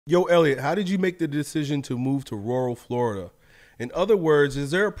Yo, Elliott, how did you make the decision to move to rural Florida? In other words,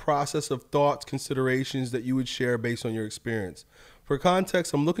 is there a process of thoughts, considerations that you would share based on your experience? For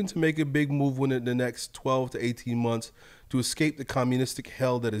context, I'm looking to make a big move within the next 12 to 18 months to escape the communistic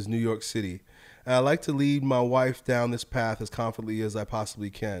hell that is New York City. And I'd like to lead my wife down this path as confidently as I possibly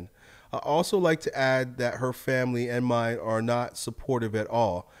can. I also like to add that her family and mine are not supportive at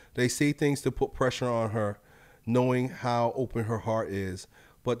all. They say things to put pressure on her, knowing how open her heart is.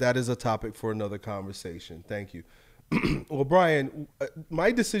 But that is a topic for another conversation. Thank you. Well, Brian,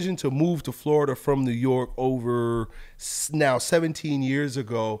 my decision to move to Florida from New York over now 17 years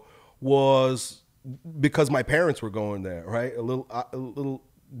ago was because my parents were going there, right? A little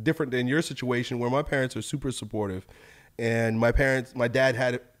different than your situation where my parents are super supportive. And my dad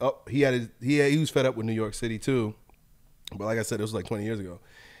had it up. He was fed up with New York City too. But like I said, it was like 20 years ago.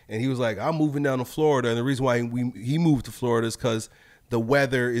 And he was like, I'm moving down to Florida. And the reason why he moved to Florida is because the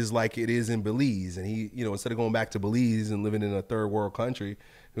weather is like it is in Belize. And he, instead of going back to Belize and living in a third world country,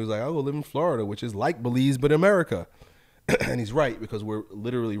 he was like, I'll go live in Florida, which is like Belize, but America. And he's right, because we're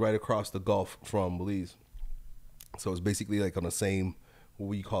literally right across the Gulf from Belize. So it's basically like on the same, what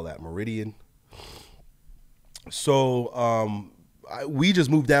would you call that, meridian? So we just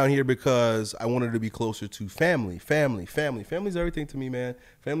moved down here because I wanted to be closer to family. Family's everything to me, man.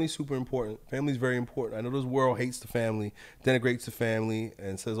 Family's super important. Family's very important. I know this world hates the family, denigrates the family,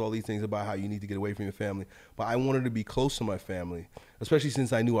 and says all these things about how you need to get away from your family. But I wanted to be close to my family, especially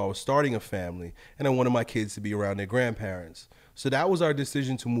since I knew I was starting a family, and I wanted my kids to be around their grandparents. So that was our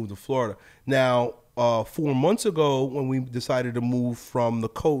decision to move to Florida. Now, 4 months ago, when we decided to move from the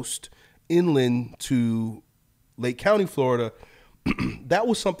coast inland to Lake County, Florida, that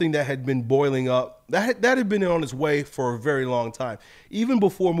was something that had been boiling up. That had been on its way for a very long time. Even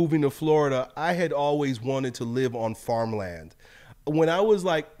before moving to Florida, I had always wanted to live on farmland. When I was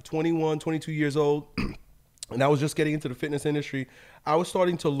like 21, 22 years old, and I was just getting into the fitness industry, I was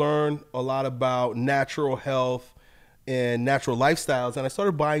starting to learn a lot about natural health and natural lifestyles, and I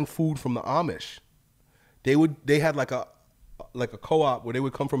started buying food from the Amish. They had like a co-op where they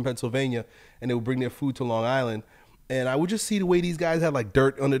would come from Pennsylvania and they would bring their food to Long Island. And I would just see the way these guys had like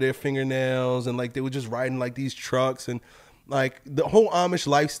dirt under their fingernails, and like they were just riding like these trucks, and like the whole Amish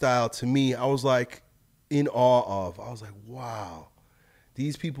lifestyle to me, I was like in awe of. I was like, wow,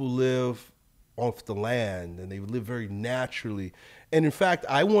 these people live off the land and they live very naturally. And in fact,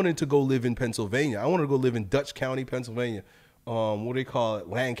 I wanted to go live in Pennsylvania. I wanted to go live in Dutch County, Pennsylvania. What do they call it?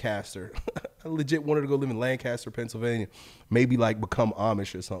 Lancaster. I legit wanted to go live in Lancaster, Pennsylvania. Maybe like become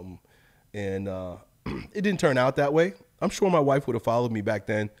Amish or something. And it didn't turn out that way. I'm sure my wife would have followed me back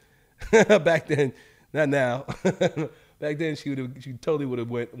then. Back then, not now. Back then, she totally would have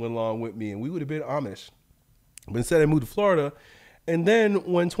went along with me, and we would have been Amish. But instead, I moved to Florida. And then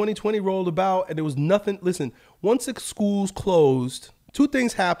when 2020 rolled about and there was nothing, listen, once the schools closed, two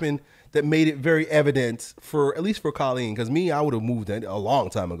things happened that made it very evident for, at least for Colleen, because me, I would have moved a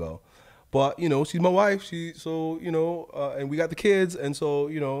long time ago. But, she's my wife. And we got the kids. And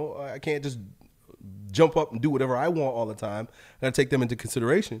so, I can't just jump up and do whatever I want all the time. I gotta take them into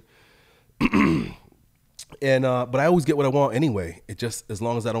consideration. And but I always get what I want anyway. It just, as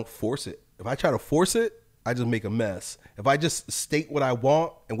long as I don't force it. If I try to force it, I just make a mess. If I just state what I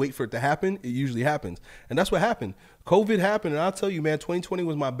want and wait for it to happen, it usually happens. And that's what happened. COVID happened, and I'll tell you, man, 2020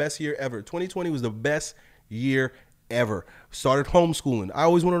 was my best year ever. 2020 was the best year ever. Started homeschooling. I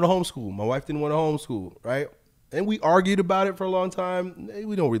always wanted to homeschool. My wife didn't want to homeschool, right? And we argued about it for a long time.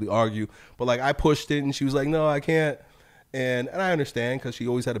 We don't really argue, but like I pushed it and she was like, no, I can't. And I understand, because she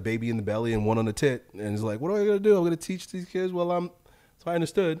always had a baby in the belly and one on the tit. And it's like, what am I going to do? I'm going to teach these kids? So I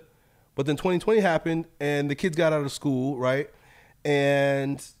understood. But then 2020 happened and the kids got out of school, right?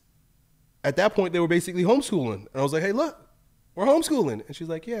 And at that point, they were basically homeschooling. And I was like, hey, look, we're homeschooling. And she's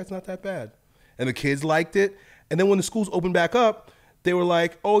like, yeah, it's not that bad. And the kids liked it. And then when the schools opened back up, they were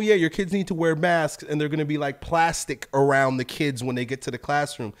like, oh, yeah, your kids need to wear masks, and they're going to be like plastic around the kids when they get to the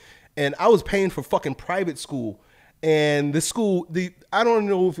classroom. And I was paying for fucking private school. And the school, I don't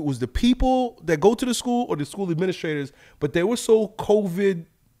know if it was the people that go to the school or the school administrators, but they were so COVID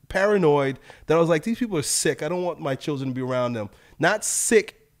paranoid that I was like, these people are sick. I don't want my children to be around them. Not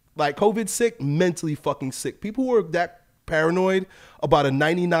sick, like COVID sick, mentally fucking sick. People who are that paranoid about a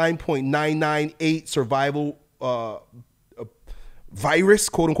 99.998 survival virus,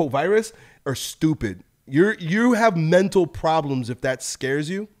 quote unquote virus, are stupid. You have mental problems if that scares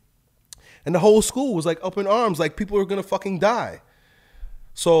you. And the whole school was like up in arms, like people are gonna fucking die.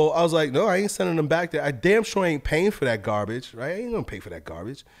 So I was like, no, I ain't sending them back there. I damn sure ain't paying for that garbage, right? I ain't gonna pay for that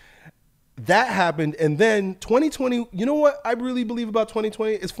garbage. that happened. And then 2020, you know what I really believe about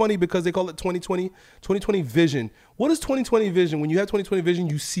 2020? It's funny because they call it 2020 vision. What is 2020 vision? When you have 2020 vision,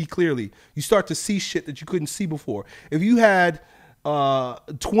 you see clearly. You start to see shit that you couldn't see before. If you had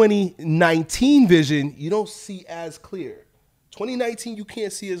 2019 vision, you don't see as clear. 2019, you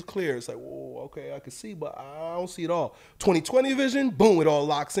can't see as clear. It's like, whoa, okay, I can see, but I don't see it all. 2020 vision, boom, it all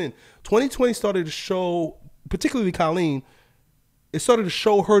locks in. 2020 started to show, particularly Colleen, it started to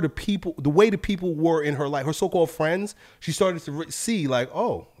show her the way the people were in her life, her so-called friends. She started to see like,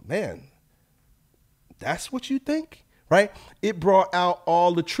 oh, man, that's what you think, right? It brought out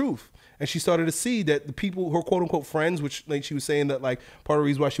all the truth. And she started to see that the people, her quote unquote friends, which like she was saying that like part of the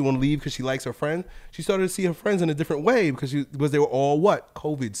reason why she wanted to leave because she likes her friends. She started to see her friends in a different way because they were all what?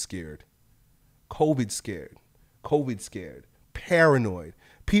 COVID scared, paranoid.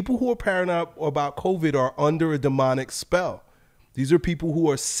 People who are paranoid about COVID are under a demonic spell. These are people who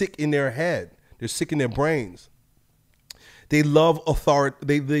are sick in their head. They're sick in their brains. They love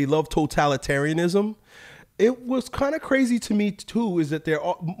authority. They love totalitarianism. It was kind of crazy to me too, is that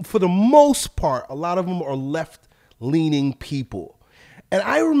for the most part, a lot of them are left-leaning people. And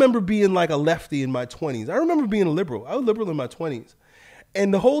I remember being like a lefty in my 20s. I remember being a liberal. I was liberal in my 20s.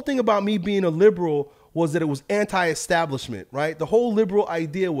 And the whole thing about me being a liberal was that it was anti-establishment, right? The whole liberal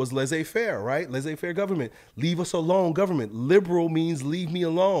idea was laissez-faire, right? Laissez-faire government. Leave us alone government. Liberal means leave me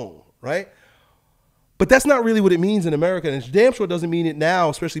alone, right? But that's not really what it means in America. And it damn sure doesn't mean it now,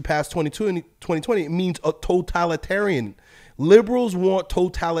 especially past 2020. It means a totalitarian. Liberals want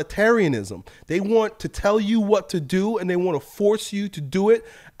totalitarianism. They want to tell you what to do, and they want to force you to do it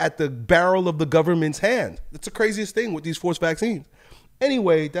at the barrel of the government's hand. That's the craziest thing with these forced vaccines.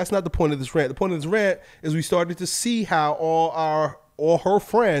 Anyway, that's not the point of this rant. The point of this rant is we started to see how all her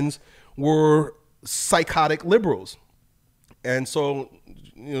friends were psychotic liberals. And so,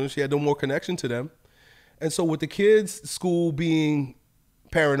 you know, she had no more connection to them. And so with the kids, school being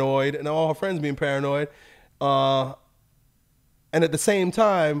paranoid and all her friends being paranoid, and at the same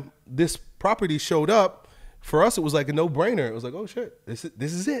time, this property showed up, for us it was like a no-brainer. It was like, oh shit, this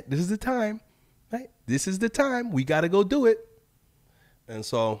is it. This is the time, right? This is the time. We got to go do it. And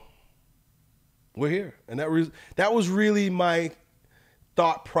so we're here. And that was really my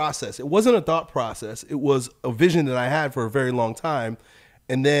thought process. It wasn't a thought process. It was a vision that I had for a very long time.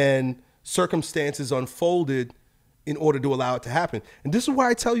 And then circumstances unfolded in order to allow it to happen. And this is why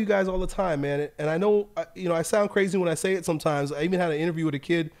I tell you guys all the time, man. And I know, you know, I sound crazy when I say it sometimes. I even had an interview with a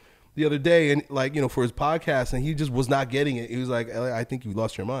kid the other day, and like, you know, for his podcast, and he just was not getting it. He was like, I think you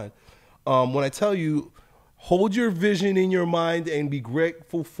lost your mind. When I tell you, hold your vision in your mind and be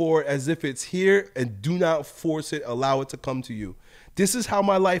grateful for it as if it's here, and do not force it. Allow it to come to you. This is how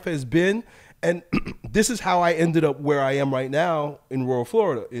my life has been. And this is how I ended up where I am right now in rural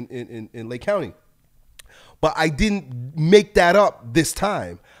Florida, in Lake County. But I didn't make that up this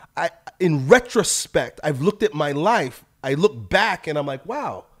time. In retrospect, I've looked at my life. I look back and I'm like,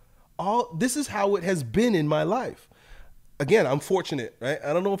 wow, this is how it has been in my life. Again, I'm fortunate, right?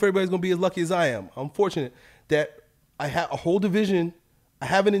 I don't know if everybody's going to be as lucky as I am. I'm fortunate that I have a whole division. I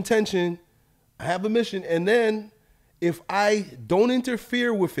have an intention. I have a mission. And then if I don't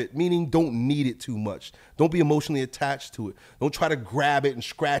interfere with it, meaning don't need it too much, don't be emotionally attached to it, don't try to grab it and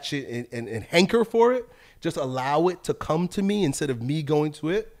scratch it and hanker for it, just allow it to come to me instead of me going to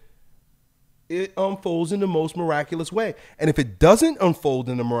it, it unfolds in the most miraculous way. And if it doesn't unfold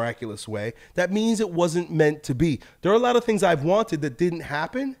in a miraculous way, that means it wasn't meant to be. There are a lot of things I've wanted that didn't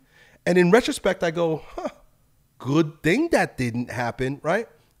happen. And in retrospect, I go, good thing that didn't happen, right?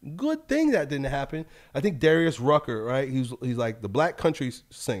 Good thing that didn't happen. I think Darius Rucker, right? He's like the black country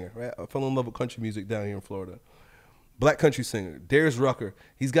singer, right? I fell in love with country music down here in Florida. Black country singer, Darius Rucker.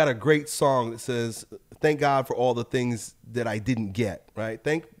 He's got a great song that says, thank God for all the things that I didn't get, right?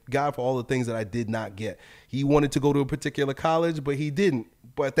 Thank God for all the things that I did not get. He wanted to go to a particular college, but he didn't.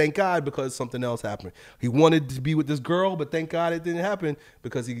 But thank God because something else happened. He wanted to be with this girl, but thank God it didn't happen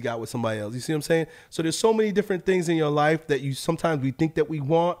because he got with somebody else. You see what I'm saying? So there's so many different things in your life that sometimes we think that we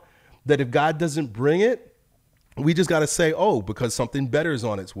want, that if God doesn't bring it, we just got to say, oh, because something better is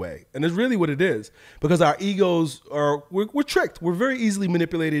on its way. And it's really what it is, because our egos we're tricked. We're very easily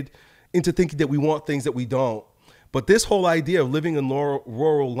manipulated into thinking that we want things that we don't. But this whole idea of living in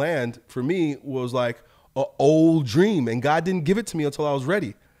rural land for me was like an old dream, and God didn't give it to me until I was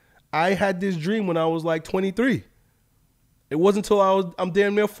ready. I had this dream when I was like 23. It wasn't until I'm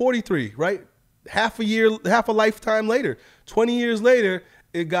damn near 43, right? Half a lifetime later, 20 years later,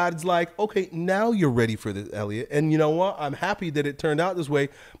 God's like, okay, now you're ready for this, Elliott. And you know what? I'm happy that it turned out this way,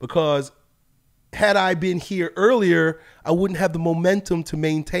 because had I been here earlier, I wouldn't have the momentum to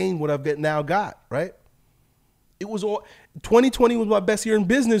maintain what I've now got, right? It was all 2020 was my best year in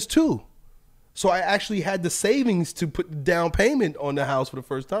business too. So I actually had the savings to put the down payment on the house for the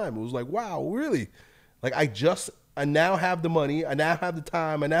first time. It was like, wow, really? Like I now have the money, I now have the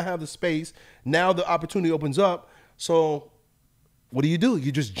time, I now have the space. Now the opportunity opens up. So what do?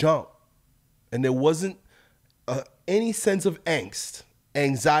 You just jump. And there wasn't any sense of angst,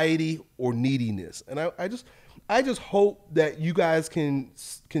 anxiety, or neediness. And I just hope that you guys can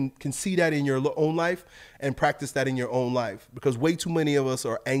see that in your own life and practice that in your own life, because way too many of us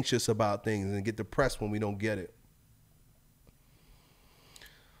are anxious about things and get depressed when we don't get it.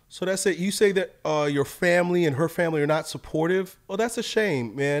 So that's it. You say that your family and her family are not supportive. Well, that's a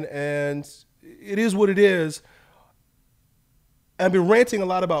shame, man. And it is what it is. I've been ranting a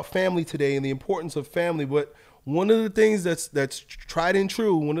lot about family today and the importance of family, but one of the things that's tried and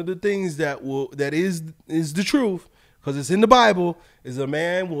true, one of the things that is the truth, because it's in the Bible, is a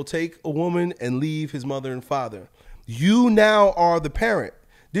man will take a woman and leave his mother and father. You now are the parent.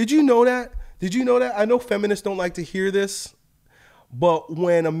 Did you know that? Did you know that? I know feminists don't like to hear this, but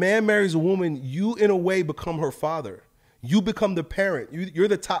when a man marries a woman, you in a way become her father. You become the parent. You're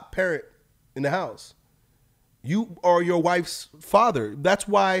the top parent in the house. You are your wife's father. That's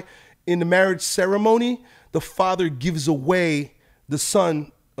why in the marriage ceremony, the father gives away the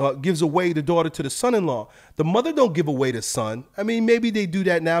son, gives away the daughter to the son-in-law. The mother don't give away the son. I mean, maybe they do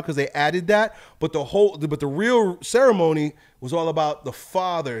that now because they added that, but the real ceremony was all about the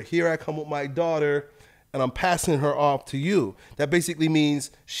father. Here I come with my daughter, and I'm passing her off to you. That basically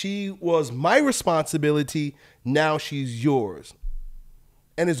means she was my responsibility. Now she's yours.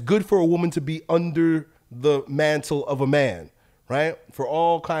 And it's good for a woman to be under the mantle of a man, right? For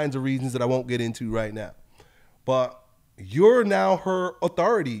all kinds of reasons that I won't get into right now. But you're now her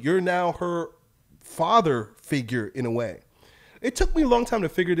authority. You're now her father figure in a way. It took me a long time to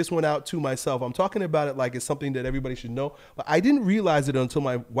figure this one out to myself. I'm talking about it like it's something that everybody should know, but I didn't realize it until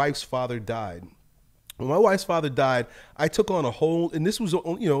my wife's father died. When my wife's father died, I took on a whole, and this was,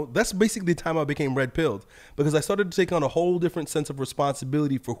 that's basically the time I became red-pilled, because I started to take on a whole different sense of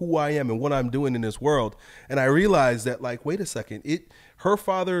responsibility for who I am and what I'm doing in this world. And I realized that, like, wait a second, her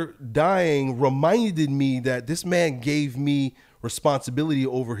father dying reminded me that this man gave me responsibility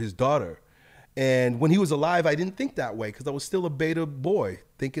over his daughter. And when he was alive, I didn't think that way because I was still a beta boy,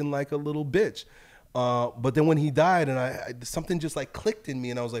 thinking like a little bitch. But then when he died, and something just like clicked in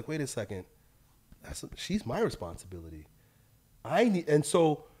me, and I was like, wait a second. She's my responsibility. And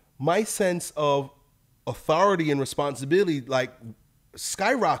so my sense of authority and responsibility like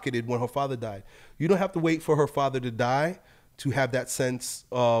skyrocketed when her father died. You don't have to wait for her father to die to have that sense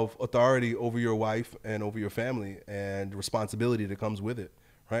of authority over your wife and over your family and responsibility that comes with it,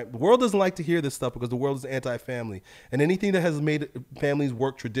 right? The world doesn't like to hear this stuff because the world is anti-family, and anything that has made families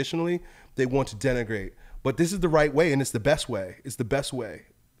work traditionally, they want to denigrate. But this is the right way, and it's the best way. It's the best way.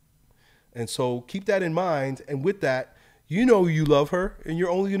 And so keep that in mind. And with that, you know you love her, and you're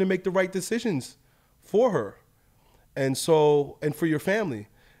only going to make the right decisions for her. And so, and for your family.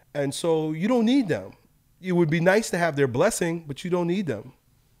 And so you don't need them. It would be nice to have their blessing, but you don't need them.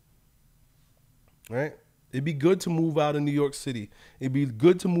 Right? It'd be good to move out of New York City. It'd be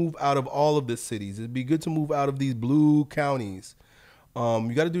good to move out of all of the cities. It'd be good to move out of these blue counties.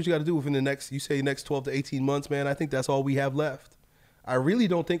 You got to do what you got to do within the next 12 to 18 months, man. I think that's all we have left. I really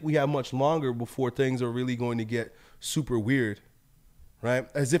don't think we have much longer before things are really going to get super weird, right?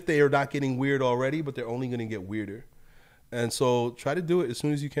 As if they are not getting weird already, but they're only going to get weirder. And so try to do it as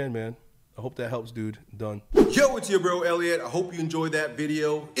soon as you can, man. I hope that helps, dude. Done. Yo, it's your bro, Elliott. I hope you enjoyed that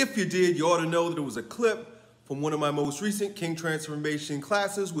video. If you did, you ought to know that it was a clip from one of my most recent King Transformation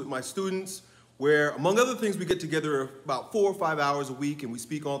classes with my students, where, among other things, we get together about 4 or 5 hours a week and we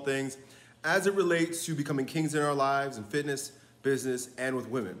speak on things as it relates to becoming kings in our lives in fitness, business, and with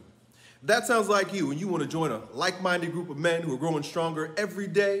women. If that sounds like you and you want to join a like-minded group of men who are growing stronger every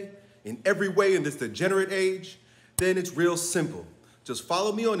day, in every way in this degenerate age, then it's real simple. Just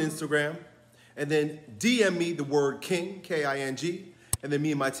follow me on Instagram and then DM me the word King, K-I-N-G, and then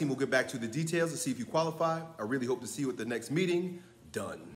me and my team will get back to the details to see if you qualify. I really hope to see you at the next meeting. Done.